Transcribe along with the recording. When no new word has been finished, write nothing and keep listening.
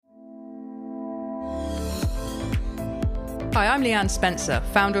Hi, I'm Leanne Spencer,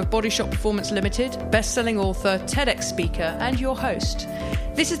 founder of Body Shop Performance Limited, best-selling author, TEDx speaker, and your host.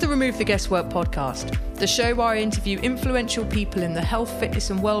 This is the Remove the Guesswork podcast, the show where I interview influential people in the health, fitness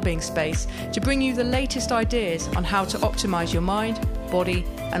and wellbeing space to bring you the latest ideas on how to optimize your mind, body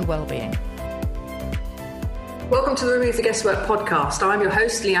and wellbeing. Welcome to the Remove the Guesswork podcast. I'm your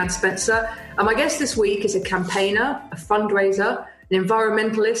host, Leanne Spencer, and my guest this week is a campaigner, a fundraiser, an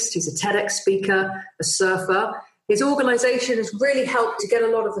environmentalist, he's a TEDx speaker, a surfer. His organisation has really helped to get a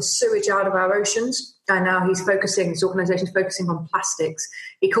lot of the sewage out of our oceans, and now his organisation is focusing on plastics.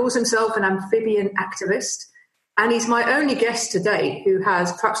 He calls himself an amphibian activist, and he's my only guest to date who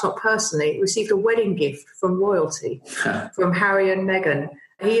has, perhaps not personally, received a wedding gift from royalty, from Harry and Meghan.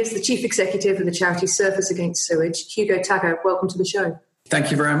 He is the chief executive of the charity Surfers Against Sewage. Hugo Taggart, welcome to the show.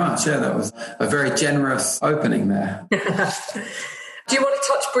 Thank you very much. Yeah, that was a very generous opening there. Do you want to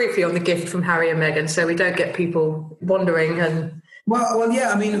touch briefly on the gift from Harry and Meghan so we don't get people wondering? Well,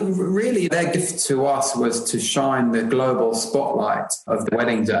 yeah, I mean, really their gift to us was to shine the global spotlight of the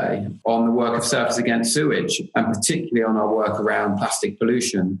wedding day on the work of Surfers Against Sewage, and particularly on our work around plastic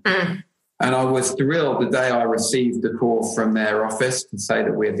pollution. And I was thrilled the day I received a call from their office to say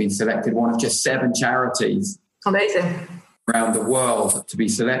that we had been selected one of just 7 charities. Amazing. Around the world to be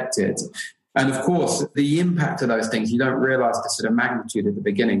selected. And of course, the impact of those things, you don't realise the sort of magnitude at the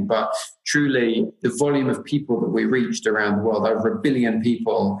beginning, but truly the volume of people that we reached around the world, over 1 billion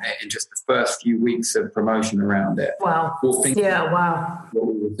people in just the first few weeks of promotion around it. Wow. Wow. What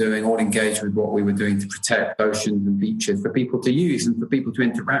we were doing, all engaged with what we were doing to protect oceans and beaches for people to use and for people to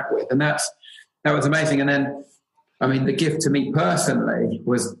interact with. And that was amazing. And then, I mean, the gift to me personally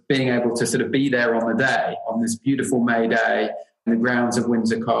was being able to sort of be there on the day, on this beautiful May day, in the grounds of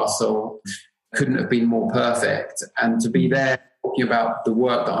Windsor Castle. Couldn't have been more perfect. And to be there talking about the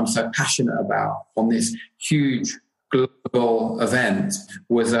work that I'm so passionate about on this huge global event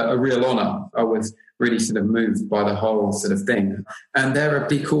was a real honour. I was really sort of moved by the whole sort of thing. And they're a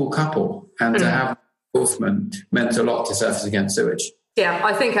pretty cool couple. And to have endorsement meant a lot to Surfers Against Sewage. Yeah,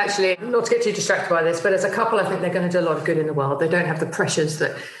 I think actually, not to get too distracted by this, but as a couple, I think they're going to do a lot of good in the world. They don't have the pressures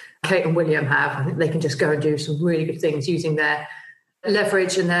that Kate and William have. I think they can just go and do some really good things using their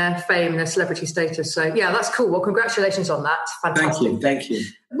leverage and their fame, their celebrity status. So yeah, that's cool. Well, congratulations on that. Fantastic. Thank you.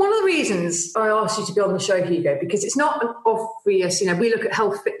 One of the reasons I asked you to be on the show, Hugo, because it's not an obvious, we look at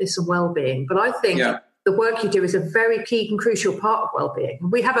health, fitness and well-being, but I think the work you do is a very key and crucial part of well-being.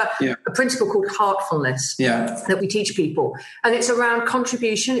 We have a principle called heartfulness that we teach people. And it's around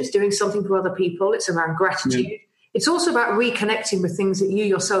contribution. It's doing something for other people. It's around gratitude. Yeah. It's also about reconnecting with things that you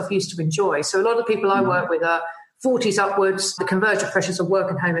yourself used to enjoy. So a lot of people I work with are 40s upwards. The convergent pressures of work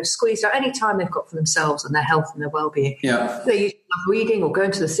and home have squeezed out any time they've got for themselves and their health and their well-being. Yeah. They usually love reading or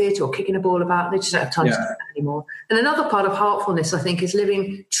going to the theatre or kicking a ball about. They just don't have time to do that anymore. And another part of heartfulness, I think, is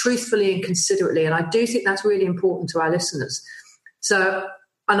living truthfully and considerately. And I do think that's really important to our listeners. So,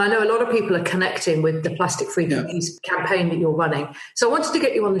 and I know a lot of people are connecting with the Plastic Free Cookies campaign that you're running. So I wanted to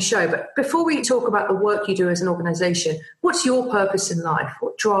get you on the show. But before we talk about the work you do as an organisation, what's your purpose in life?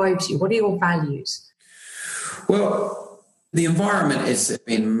 What drives you? What are your values? Well, the environment has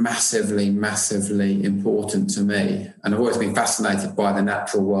been massively, massively important to me. And I've always been fascinated by the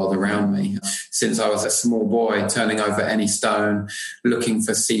natural world around me. Since I was a small boy, turning over any stone, looking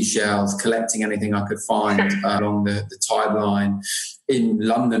for seashells, collecting anything I could find along the tide line. In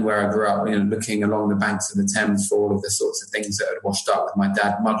London, where I grew up, looking along the banks of the Thames for all of the sorts of things that had washed up with my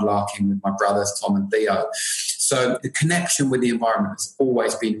dad, mudlarking with my brothers, Tom and Theo. So the connection with the environment has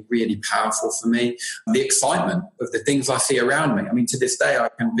always been really powerful for me. The excitement of the things I see around me. I mean, to this day, I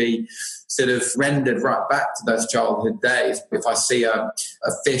can be sort of rendered right back to those childhood days. If I see a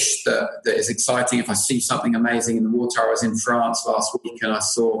fish that is exciting, if I see something amazing in the water. I was in France last week and I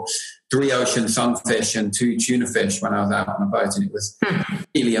saw 3 ocean sunfish and 2 tuna fish when I was out on a boat, and it was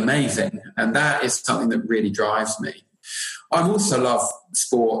really amazing. And that is something that really drives me. I also love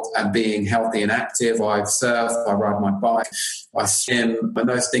sport and being healthy and active. I surf, I ride my bike, I swim, and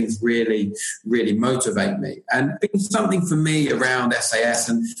those things really, really motivate me. And it's something for me around SAS,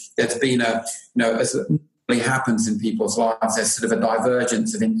 and there's been as it normally happens in people's lives, there's sort of a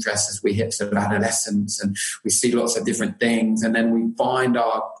divergence of interest as we hit sort of adolescence, and we see lots of different things, and then we find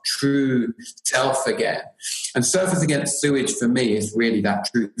our true self again. And Surfers Against Sewage for me is really that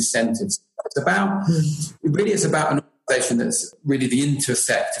true-centered. It's about an organisation that's really the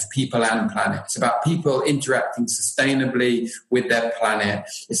intersect of people and planet. It's about people interacting sustainably with their planet.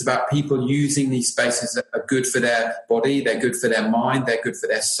 It's about people using these spaces that are good for their body, they're good for their mind, they're good for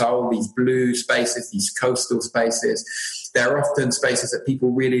their soul, these blue spaces, these coastal spaces. They're often spaces that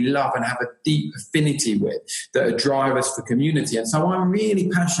people really love and have a deep affinity with, that are drivers for community. And so I'm really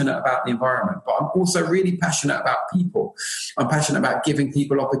passionate about the environment, but I'm also really passionate about people. I'm passionate about giving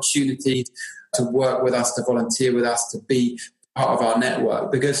people opportunities to work with us, to volunteer with us, to be part of our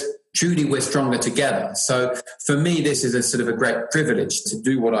network, because truly we're stronger together. So for me, this is a sort of a great privilege to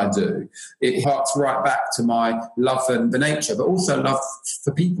do what I do. It harks right back to my love for the nature, but also love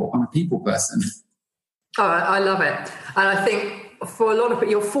for people. I'm a people person. Oh, I love it. And I think for a lot of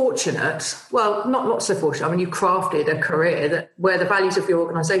people, you're fortunate. Well, not so fortunate. I mean, you crafted a career where the values of your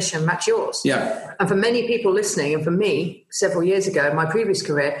organisation match yours. Yeah. And for many people listening, and for me, several years ago, in my previous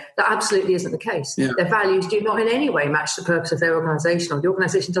career, that absolutely isn't the case. Yeah. Their values do not in any way match the purpose of their organisation, or the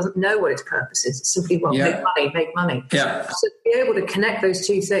organisation doesn't know what its purpose is. It's simply, make money. Yeah. So to be able to connect those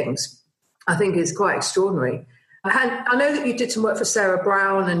two things, I think is quite extraordinary. And I know that you did some work for Sarah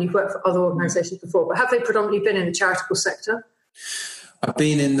Brown and you've worked for other organisations before, but have they predominantly been in the charitable sector? I've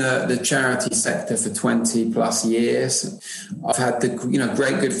been in the charity sector for 20 plus years. I've had the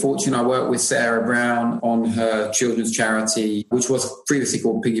great good fortune. I worked with Sarah Brown on her children's charity, which was previously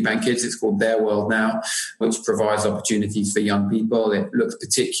called Piggy Bank Kids. It's called Their World now, which provides opportunities for young people. It looks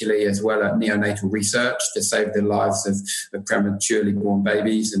particularly as well at neonatal research to save the lives of prematurely born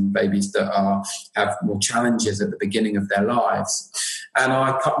babies and babies that have more challenges at the beginning of their lives. And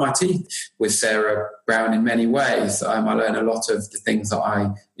I cut my teeth with Sarah Brown in many ways. I learned a lot of the things that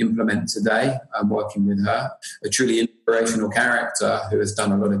I implement today. I'm working with her, a truly inspirational character who has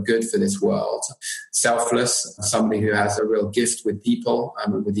done a lot of good for this world. Selfless, somebody who has a real gift with people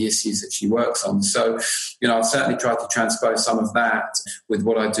and with the issues that she works on. So, I've certainly tried to transpose some of that with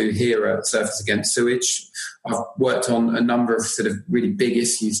what I do here at Surfers Against Sewage. I've worked on a number of sort of really big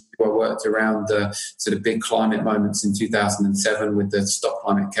issues. I worked around the sort of big climate moments in 2007 with the Stop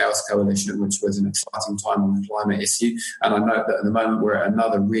Climate Chaos Coalition, which was an exciting time on the climate issue. And I note that at the moment we're at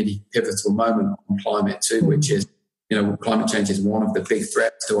another really pivotal moment on climate too, which is, climate change is one of the big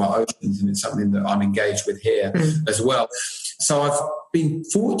threats to our oceans, and it's something that I'm engaged with here as well. So I've been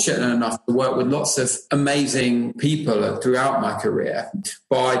fortunate enough to work with lots of amazing people throughout my career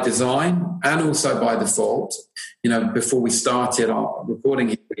by design and also by default. Before we started our recording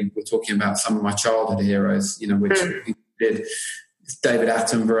here, we were talking about some of my childhood heroes, which we did. David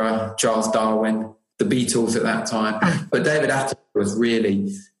Attenborough, Charles Darwin, the Beatles at that time. But David Attenborough was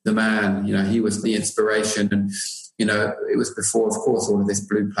really the man. He was the inspiration. And it was before, of course, all of this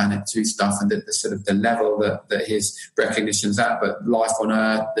Blue Planet 2 stuff and the sort of the level that his recognition's at. But Life on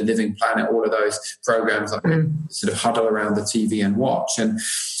Earth, The Living Planet, all of those programs I sort of huddle around the TV and watch. And,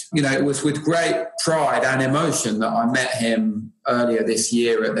 it was with great pride and emotion that I met him earlier this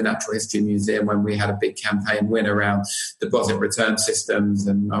year at the Natural History Museum when we had a big campaign win around deposit return systems,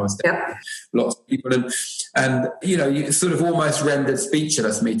 and I was there with lots of people. And you sort of almost rendered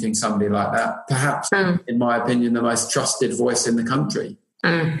speechless meeting somebody like that. Perhaps, in my opinion, the most trusted voice in the country.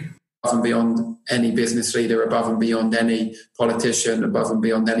 Above and beyond any business leader, above and beyond any politician, above and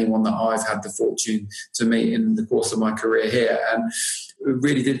beyond anyone that I've had the fortune to meet in the course of my career here. And it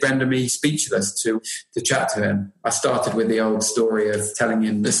really did render me speechless to chat to him. I started with the old story of telling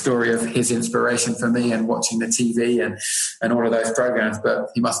him the story of his inspiration for me and watching the TV and all of those programs, but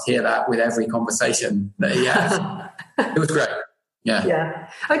he must hear that with every conversation that he has. It was great. Yeah.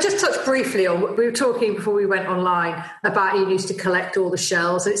 I just touched briefly on, we were talking before we went online about you used to collect all the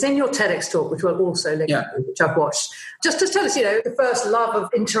shells. It's in your TEDx talk, which we'll also link to, which I've watched. Just to tell us, the first love of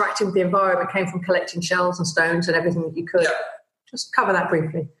interacting with the environment came from collecting shells and stones and everything that you could. Just cover that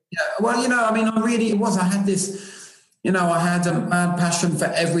briefly. Yeah, well, I had this, I had a mad passion for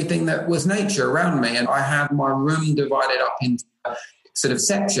everything that was nature around me. And I had my room divided up into sort of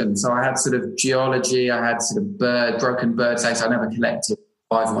sections. So I had sort of geology, I had sort of broken bird eggs. I never collected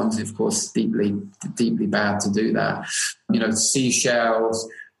live ones, of course, deeply bad to do that. Seashells,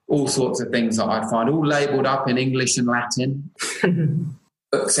 all sorts of things that I'd find, all labelled up in English and Latin.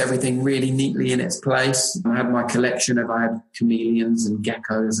 Books, everything really neatly in its place. I had my collection I had chameleons and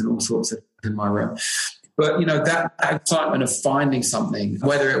geckos and all sorts of things in my room. But, that excitement of finding something,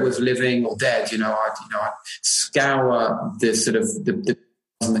 whether it was living or dead, I'd scour the sort of the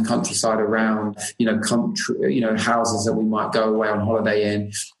in the countryside around, houses that we might go away on holiday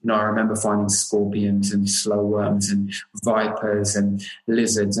in. I remember finding scorpions and slow worms and vipers and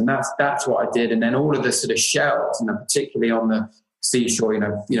lizards, and that's what I did. And then all of the sort of shells, particularly on the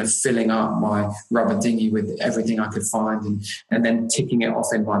seashore, filling up my rubber dinghy with everything I could find and then ticking it off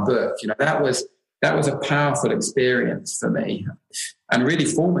in my book. That was a powerful experience for me and really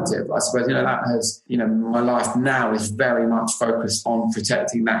formative. I suppose, that has, my life now is very much focused on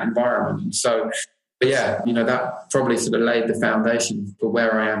protecting that environment. And so, that probably sort of laid the foundation for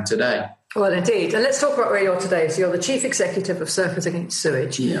where I am today. Well, indeed. And let's talk about where you are today. So you're the Chief Executive of Surfers Against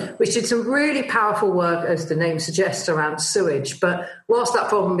Sewage, which did some really powerful work, as the name suggests, around sewage. But whilst that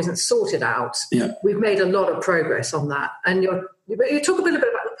problem isn't sorted out, we've made a lot of progress on that. And you talk a little bit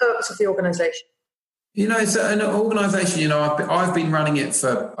about the purpose of the organisation. It's an organisation, I've been running it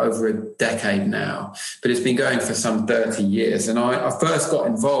for over a decade now, but it's been going for some 30 years. And I first got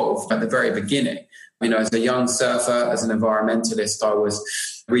involved at the very beginning. As a young surfer, as an environmentalist, I was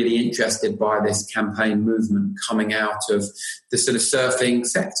really interested by this campaign movement coming out of the sort of surfing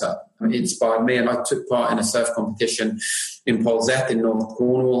sector. It inspired me, and I took part in a surf competition in Polzeth in North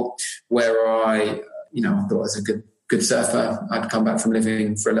Cornwall, where I thought I was a good surfer. I'd come back from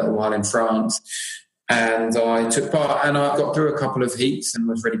living for a little while in France, and I took part, and I got through a couple of heats and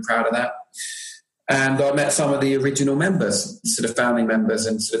was really proud of that. And I met some of the original members, sort of founding members,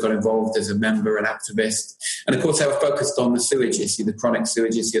 and sort of got involved as a member and activist. And of course, they were focused on the sewage issue, the chronic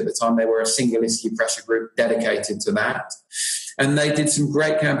sewage issue at the time. They were a single issue pressure group dedicated to that. And they did some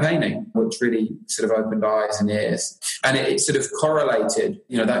great campaigning, which really sort of opened eyes and ears. And it sort of correlated,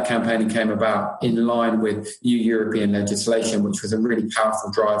 that campaigning came about in line with new European legislation, which was a really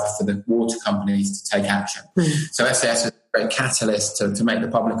powerful driver for the water companies to take action. So SAS was a great catalyst to make the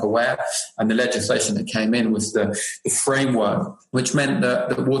public aware. And the legislation that came in was the framework, which meant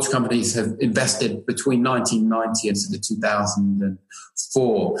that the water companies have invested between 1990 and sort of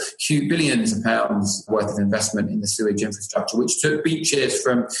 2004, billions of pounds worth of investment in the sewage infrastructure, which took beaches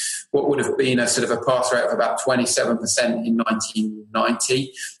from what would have been a sort of a pass rate of about 27% in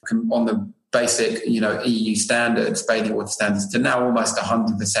 1990 on the basic, EU standards, bathing water standards, to now almost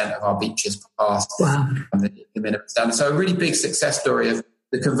 100% of our beaches passed the minimum standard. So a really big success story of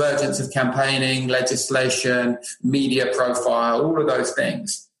the convergence of campaigning, legislation, media profile, all of those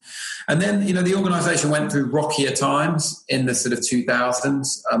things. And then, the organisation went through rockier times in the sort of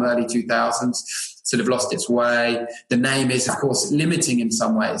 2000s, early 2000s, sort of lost its way. The name is, of course, limiting in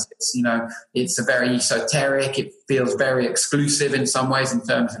some ways. It's a very esoteric. It feels very exclusive in some ways in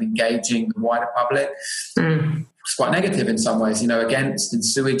terms of engaging the wider public. It's quite negative in some ways, against and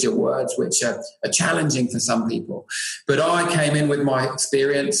sewage are words which are challenging for some people. But I came in with my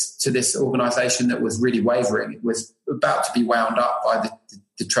experience to this organisation that was really wavering. It was about to be wound up by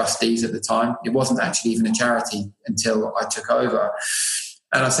the trustees at the time. It wasn't actually even a charity until I took over.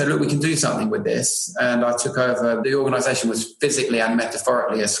 And I said, look, we can do something with this. And I took over. The organisation was physically and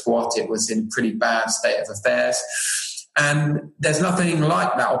metaphorically a squat. It was in a pretty bad state of affairs. And there's nothing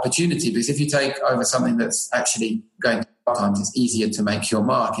like that opportunity, because if you take over something that's actually going to hard times, it's easier to make your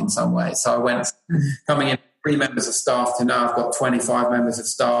mark in some way. So I went coming in 3 members of staff to now I've got 25 members of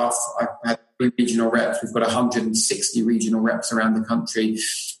staff. I've had 3 regional reps. We've got 160 regional reps around the country.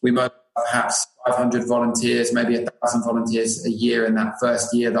 We might have perhaps 500 volunteers, maybe 1,000 volunteers a year in that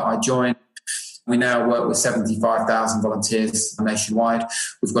first year that I joined. We now work with 75,000 volunteers nationwide.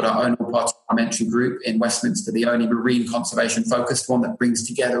 We've got our own parliamentary group in Westminster, the only marine conservation focused one that brings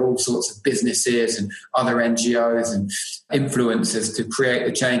together all sorts of businesses and other NGOs and influencers to create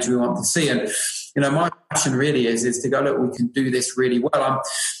the change we want to see. And, my passion really is to go, look, we can do this really well.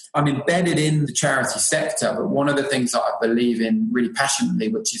 I'm embedded in the charity sector, but one of the things that I believe in really passionately,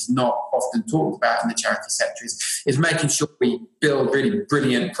 which is not often talked about in the charity sector, is making sure we build really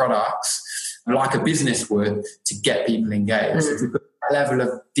brilliant products like a business would to get people engaged. If we put a level of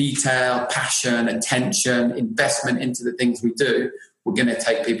detail, passion, attention, investment into the things we do, we're going to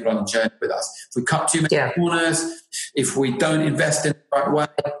take people on a journey with us. If we cut too many corners, if we don't invest in the right way,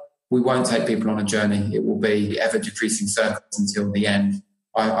 we won't take people on a journey. It will be ever-decreasing circles until the end.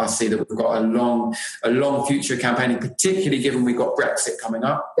 I see that we've got a long future campaigning, particularly given we've got Brexit coming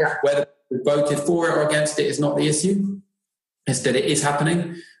up. Whether we voted for it or against it is not the issue. Instead, it is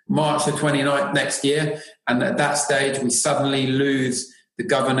happening. March the 29th next year, and at that stage we suddenly lose the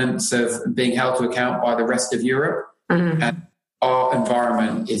governance of being held to account by the rest of Europe, and our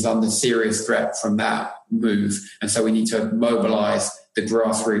environment is under serious threat from that move. And so we need to mobilise the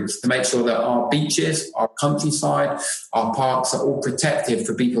grassroots to make sure that our beaches, our countryside, our parks are all protected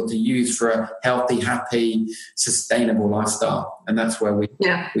for people to use for a healthy, happy, sustainable lifestyle. And that's where we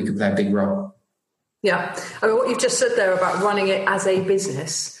can play a big role. Yeah. I mean, what you've just said there about running it as a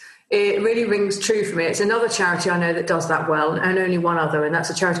business It really rings true for me. It's another charity I know that does that well, and only one other, and that's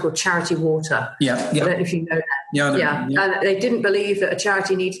a charity called Charity Water. Yeah. I don't know if you know that. Yeah. And they didn't believe that a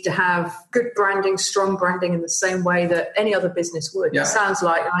charity needed to have good branding, strong branding in the same way that any other business would. Yeah. It sounds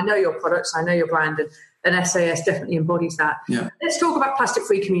like, I know your products, I know your brand, and SAS definitely embodies that. Yeah. Let's talk about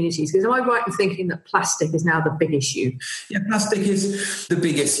plastic-free communities, because am I right in thinking that plastic is now the big issue? Yeah, plastic is the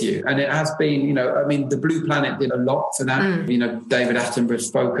big issue, and it has been, the Blue Planet did a lot for that. David Attenborough's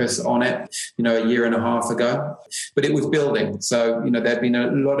focus on it, a year and a half ago, but it was building. So, there'd been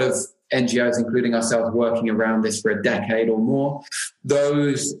a lot of NGOs, including ourselves, working around this for a decade or more.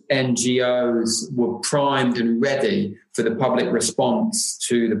 Those NGOs were primed and ready for the public response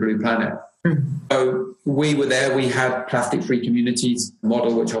to the Blue Planet. So we were there. We had plastic-free communities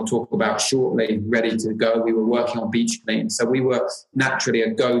model, which I'll talk about shortly, ready to go. We were working on Beach Clean. So we were naturally a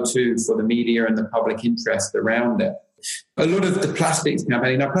go-to for the media and the public interest around it. A lot of the plastics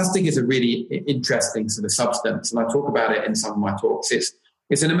campaign. Now, plastic is a really interesting sort of substance, and I talk about it in some of my talks.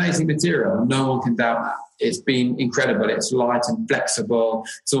 It's an amazing material. No one can doubt that. It's been incredible. It's light and flexible.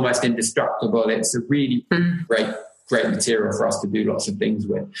 It's almost indestructible. It's a really great material for us to do lots of things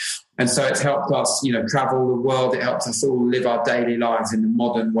with. And so it's helped us, travel the world. It helps us all live our daily lives in the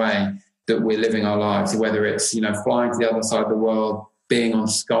modern way that we're living our lives, whether it's, flying to the other side of the world, being on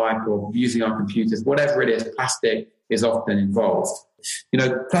Skype or using our computers, whatever it is, plastic is often involved.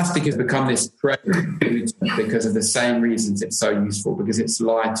 Plastic has become this trend because of the same reasons it's so useful, because it's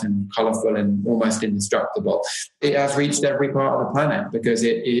light and colourful and almost indestructible. It has reached every part of the planet because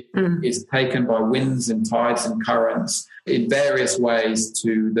it is taken by winds and tides and currents in various ways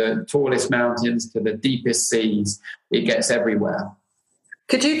to the tallest mountains, to the deepest seas. It gets everywhere.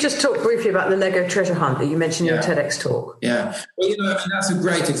 Could you just talk briefly about the Lego treasure hunt that you mentioned in your TEDx talk? Yeah. Well, that's a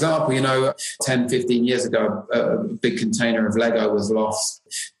great example. 10, 15 years ago, a big container of Lego was lost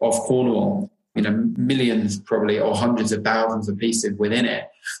off Cornwall. Millions probably, or hundreds of thousands of pieces within it.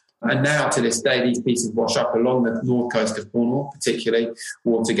 And now to this day, these pieces wash up along the north coast of Cornwall, particularly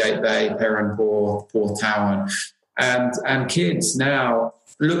Watergate Bay, Perranporth, Port Town. And kids now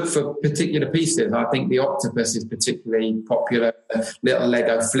look for particular pieces. I think the octopus is particularly popular. Little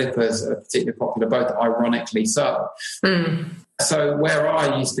Lego flippers are particularly popular, both ironically so. So where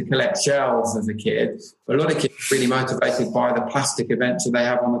I used to collect shells as a kid, a lot of kids are really motivated by the plastic adventure they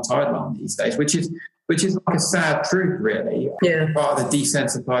have on the Tideline these days, which is like a sad truth, really. Yeah. Part of the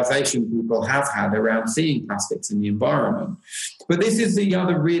desensitization people have had around seeing plastics in the environment. But this is the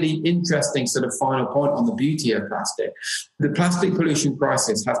other really interesting sort of final point on the beauty of plastic. The plastic pollution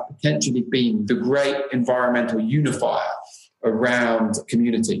crisis has potentially been the great environmental unifier around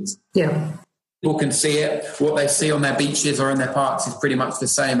communities. Yeah. People can see it. What they see on their beaches or in their parks is pretty much the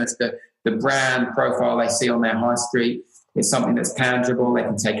same as the brand profile they see on their high street. It's something that's tangible. They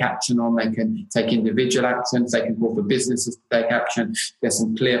can take action on. They can take individual actions. They can call for businesses to take action. There's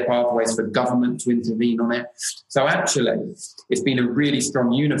some clear pathways for government to intervene on it. So actually, it's been a really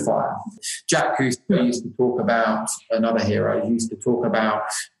strong unifier. Jack Cousteau used to talk about, another hero, used to talk about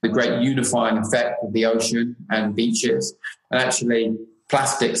the great unifying effect of the ocean and beaches. And actually,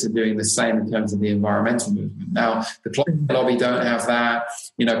 plastics are doing the same in terms of the environmental movement. Now, the climate lobby don't have that.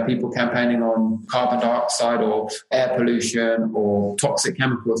 People campaigning on carbon dioxide or air pollution or toxic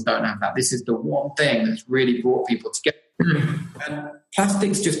chemicals don't have that. This is the one thing that's really brought people together. And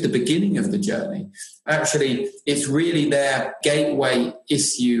plastic's just the beginning of the journey. Actually, it's really their gateway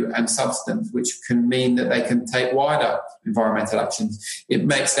issue and substance, which can mean that they can take wider environmental actions. It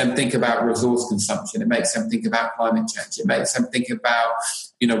makes them think about resource consumption. It makes them think about climate change. It makes them think about,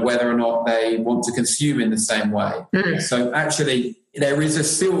 whether or not they want to consume in the same way. So actually, there is a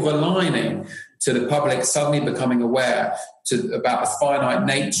silver lining to the public suddenly becoming aware about the finite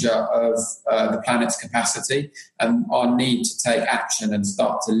nature of the planet's capacity and our need to take action and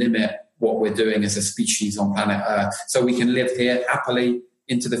start to limit what we're doing as a species on planet Earth so we can live here happily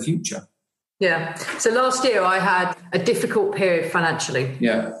into the future. Yeah. So last year I had a difficult period financially.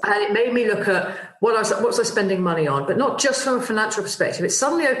 Yeah. And it made me look at what was I spending money on, but not just from a financial perspective. It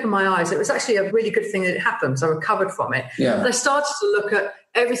suddenly opened my eyes. It was actually a really good thing that it happened. So I recovered from it. Yeah. And I started to look at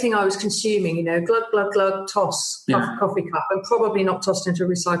everything I was consuming, glug, glug, glug, toss, coffee cup, and probably not tossed into a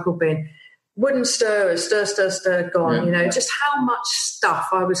recycle bin. Wouldn't stir, gone, just how much stuff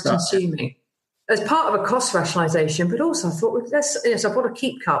I was consuming. As part of a cost rationalisation, but also I thought, so I bought a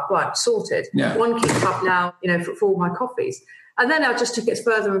Keep Cup, right, sorted. Yeah. One Keep Cup now, for all my coffees. And then I just took it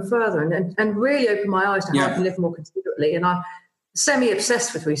further and further and really opened my eyes to how I can live more considerately. And I'm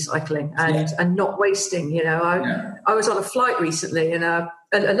semi-obsessed with recycling and not wasting, I was on a flight recently and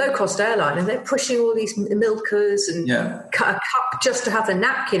a low-cost airline, and they're pushing all these milkers and cut a cup just to have the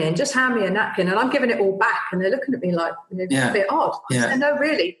napkin in. Just hand me a napkin, and I'm giving it all back, and they're looking at me like, a bit odd. I said, no,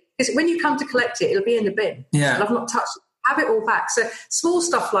 really, because when you come to collect it, it'll be in the bin. Yeah. And I've not touched it. Have it all back. So small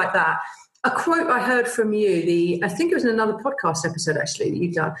stuff like that. A quote I heard from you, I think it was in another podcast episode actually that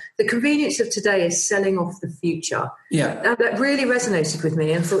you've done. The convenience of today is selling off the future. Yeah. Now, that really resonated with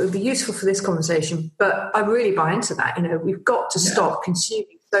me and thought it would be useful for this conversation. But I really buy into that. We've got to stop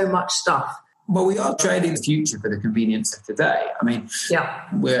consuming so much stuff. Well, we are trading the future for the convenience of today. I mean,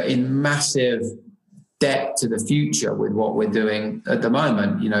 we're in massive debt to the future with what we're doing at the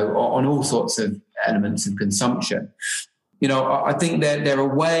moment, on all sorts of elements of consumption. I think that there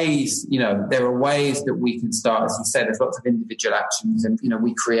are ways that we can start. As you said, there's lots of individual actions, and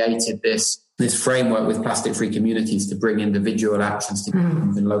we created this framework with plastic-free communities to bring individual actions together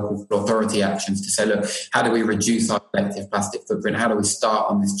and local authority actions to say, look, how do we reduce our collective plastic footprint? How do we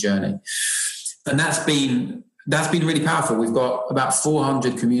start on this journey? And that's been really powerful. We've got about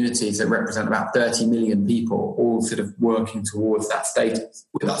 400 communities that represent about 30 million people, all sort of working towards that status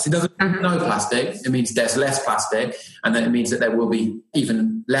with us. It doesn't mean no plastic. It means there's less plastic, and then it means that there will be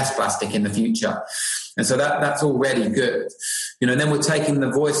even less plastic in the future. And so that's already good. And then we're taking the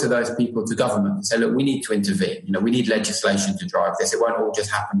voice of those people to government and say, look, we need to intervene. We need legislation to drive this. It won't all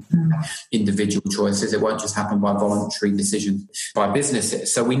just happen by individual choices. It won't just happen by voluntary decisions by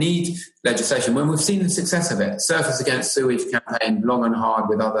businesses. So we need legislation. When we've seen the success of it, Surfers Against Sewage campaign long and hard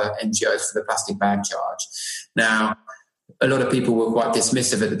with other NGOs for the plastic bag charge. Now, a lot of people were quite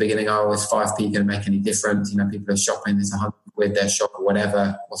dismissive at the beginning. Is 5p going to make any difference? People are shopping, there's 100 quid their shop or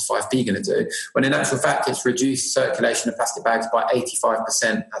whatever. What's 5p going to do? When in actual fact, it's reduced circulation of plastic bags by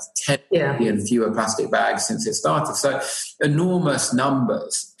 85%. That's 10 million fewer plastic bags since it started. So enormous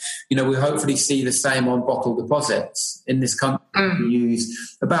numbers. We hopefully see the same on bottle deposits. In this country, we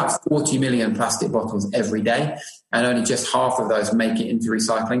use about 40 million plastic bottles every day, and only just half of those make it into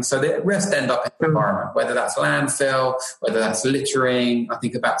recycling. So the rest end up in the environment, whether that's landfill, whether that's littering. I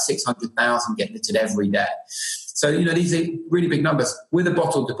think about 600,000 get littered every day. So, these are really big numbers. With a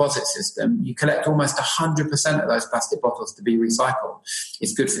bottle deposit system, you collect almost 100% of those plastic bottles to be recycled.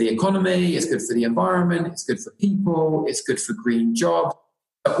 It's good for the economy, it's good for the environment, it's good for people, it's good for green jobs.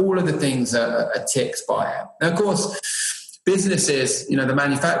 All of the things are ticked by it. And of course, businesses, the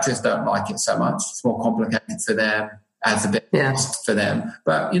manufacturers don't like it so much. It's more complicated for them, adds a bit of cost for them.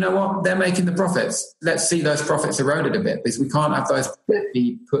 But you know what? They're making the profits. Let's see those profits eroded a bit, because we can't have those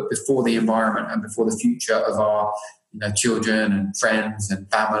be put before the environment and before the future of our children and friends and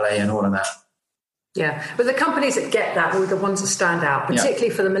family and all of that. Yeah, but the companies that get that are the ones that stand out, particularly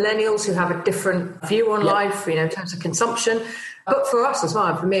for the millennials who have a different view on life, in terms of consumption. But for us as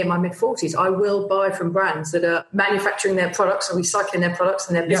well, for me in my mid-40s, I will buy from brands that are manufacturing their products or recycling their products,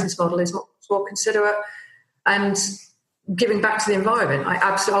 and their business model is more considerate and giving back to the environment.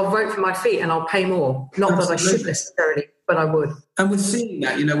 I'll vote for my feet and I'll pay more. Not that I should necessarily, but I would. And we're seeing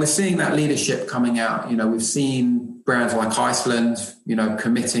that, we're seeing that leadership coming out. We've seen brands like Iceland,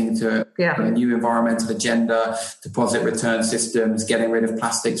 committing to a new environmental agenda, deposit return systems, getting rid of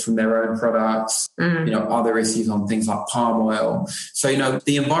plastics from their own products, other issues on things like palm oil. So,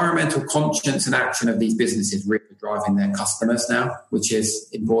 the environmental conscience and action of these businesses really driving their customers now, which is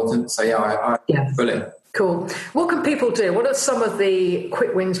important. So, I fully. Cool. What can people do? What are some of the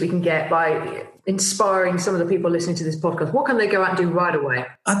quick wins we can get by inspiring some of the people listening to this podcast? What can they go out and do right away?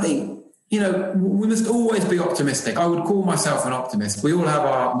 I think, we must always be optimistic. I would call myself an optimist. We all have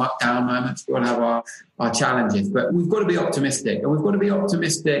our down moments. We all have our challenges, but we've got to be optimistic. And we've got to be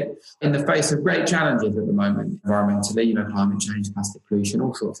optimistic in the face of great challenges at the moment, environmentally, climate change, plastic pollution,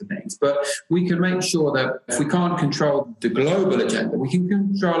 all sorts of things. But we can make sure that if we can't control the global agenda, we can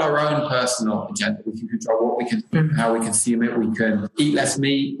control our own personal agenda. We can control what we can, how we consume it. We can eat less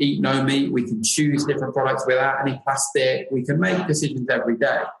meat, eat no meat. We can choose different products without any plastic. We can make decisions every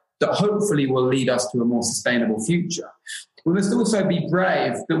day that hopefully will lead us to a more sustainable future. We must also be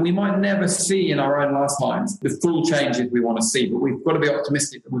brave that we might never see in our own lifetimes the full changes we want to see, but we've got to be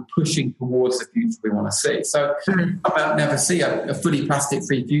optimistic that we're pushing towards the future we want to see. So I might never see a fully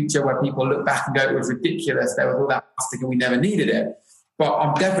plastic-free future where people look back and go, it was ridiculous, there was all that plastic and we never needed it. But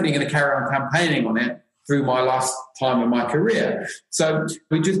I'm definitely going to carry on campaigning on it through my last time of my career. So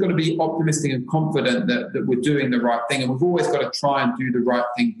we've just got to be optimistic and confident that we're doing the right thing. And we've always got to try and do the right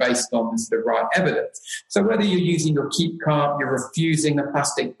thing based on the right evidence. So whether you're using your Keep Cup, you're refusing the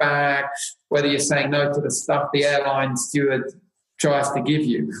plastic bag, whether you're saying no to the stuff the airline steward tries to give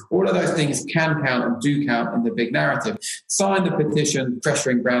you. All of those things can count and do count in the big narrative. Sign the petition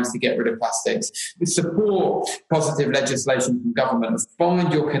pressuring brands to get rid of plastics. Support positive legislation from government.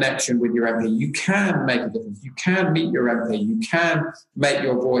 Find your connection with your MP. You can make a difference. You can meet your MP. You can make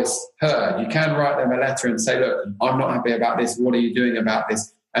your voice heard. You can write them a letter and say, look, I'm not happy about this. What are you doing about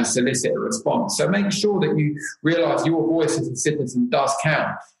this? And solicit a response. So make sure that you realise your voice as a citizen does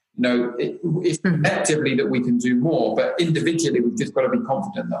count. It's collectively that we can do more, but individually we've just got to be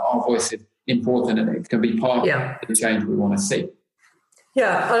confident that our voice is important and it can be part of the change we want to see.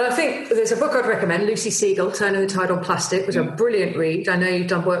 Yeah, and I think there's a book I'd recommend, Lucy Siegel, Turning the Tide on Plastic, was a brilliant read. I know you've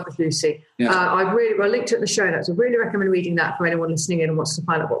done work with Lucy. I linked to it in the show notes. I really recommend reading that for anyone listening in and wants to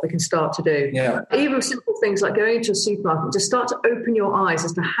find out what they can start to do. Yeah. Even simple things like going into a supermarket, just start to open your eyes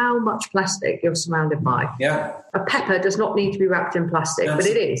as to how much plastic you're surrounded by. Yeah. A pepper does not need to be wrapped in plastic, but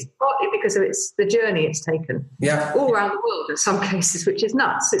it is, partly because of the journey it's taken all around the world in some cases, which is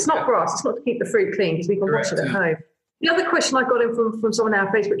nuts. It's not for us. It's not to keep the fruit clean because we can wash it at home. The other question I got in from someone in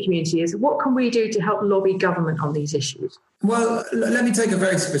our Facebook community is, what can we do to help lobby government on these issues? Well, let me take a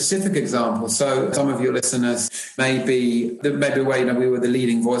very specific example. So some of your listeners may be aware, we were the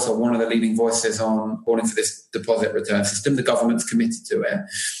leading voice or one of the leading voices on calling for this deposit return system. The government's committed to it.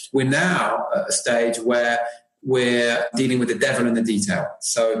 We're now at a stage where we're dealing with the devil in the detail.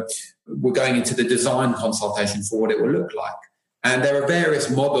 So we're going into the design consultation for what it will look like. And there are various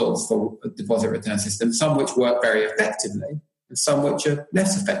models for a deposit return system, some which work very effectively and some which are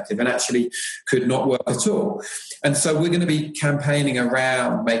less effective and actually could not work at all. And so we're going to be campaigning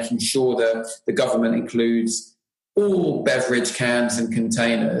around making sure that the government includes all beverage cans and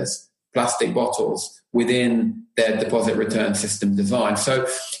containers, plastic bottles, within their deposit return system design. So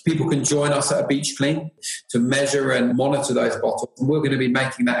people can join us at a Beach Clean to measure and monitor those bottles. And we're going to be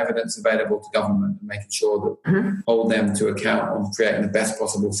making that evidence available to government and making sure that we hold them to account on creating the best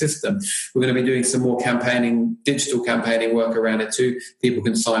possible system. We're going to be doing some more digital campaigning work around it too. People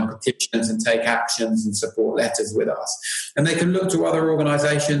can sign petitions and take actions and support letters with us. And they can look to other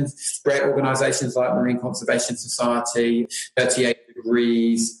organisations, great organisations like Marine Conservation Society, 38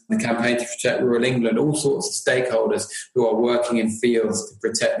 Degrees, the Campaign to Protect Rural England, all sorts of stakeholders who are working in fields to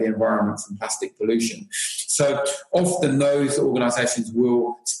protect the environment from plastic pollution. So often those organisations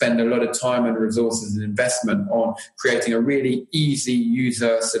will spend a lot of time and resources and investment on creating a really easy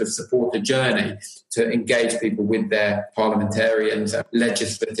user sort of supported journey to engage people with their parliamentarians and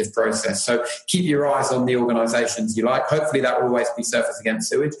legislative process. So keep your eyes on the organisations you like. Hopefully that will always be Surfers Against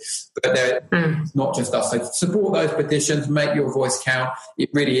Sewage, but it's not just us. So support those petitions, make your voice count. It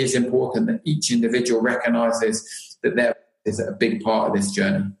really is important that each individual recognises that there is a big part of this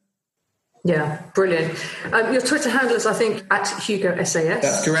journey. Yeah, brilliant. Your Twitter handle is, I think, at Hugo SAS.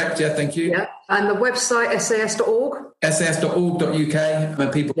 That's correct, yeah, thank you. Yeah. And the website, sas.org? sas.org.uk,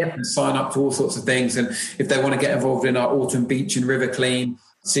 and people can sign up to all sorts of things. And if they want to get involved in our Autumn Beach and River Clean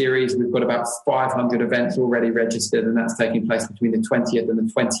series, we've got about 500 events already registered, and that's taking place between the 20th and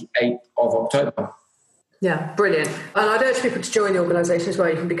the 28th of October. Yeah, brilliant. And I'd urge people to join the organisation as well.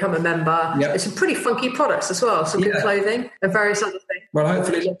 You can become a member. There's some pretty funky products as well, some good clothing and various other things. Well,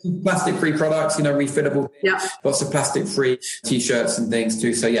 hopefully lots of plastic-free products, refillable things, lots of plastic-free T-shirts and things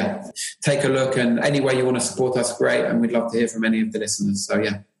too. So, take a look, and any way you want to support us, great, and we'd love to hear from any of the listeners. So,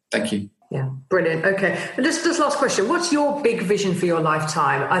 thank you. Yeah, brilliant. Okay. And just last question. What's your big vision for your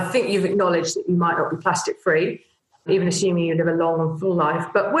lifetime? I think you've acknowledged that you might not be plastic-free, even assuming you live a long and full life,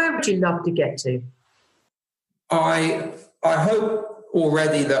 but where would you love to get to? I hope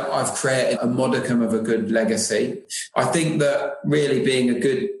already that I've created a modicum of a good legacy. I think that really being a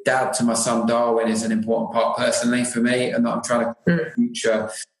good dad to my son Darwin is an important part personally for me, and that I'm trying to create a future.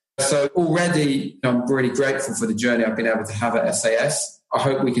 So already I'm really grateful for the journey I've been able to have at SAS. I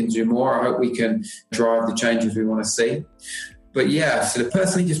hope we can do more. I hope we can drive the changes we want to see. But so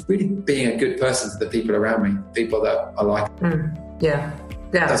personally, just really being a good person to the people around me, people that I like. Yeah.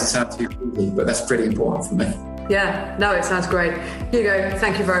 It doesn't sound too easy, but that's pretty important for me. Yeah, no, it sounds great. Hugo,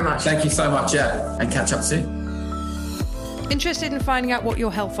 thank you very much. Thank you so much, and catch up soon. Interested in finding out what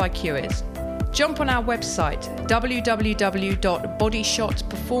your health IQ is? Jump on our website,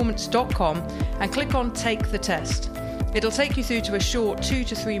 www.bodyshotperformance.com, and click on Take the Test. It'll take you through to a short 2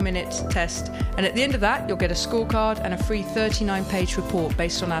 to 3 minute test, and at the end of that, you'll get a scorecard and a free 39-page report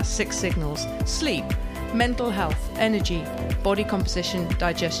based on our 6 signals: sleep, mental health, energy, body composition,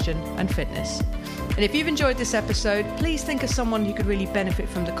 digestion, and fitness. And if you've enjoyed this episode, please think of someone who could really benefit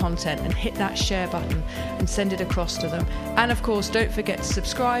from the content and hit that share button and send it across to them. And of course, don't forget to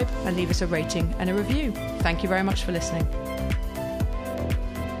subscribe and leave us a rating and a review. Thank you very much for listening.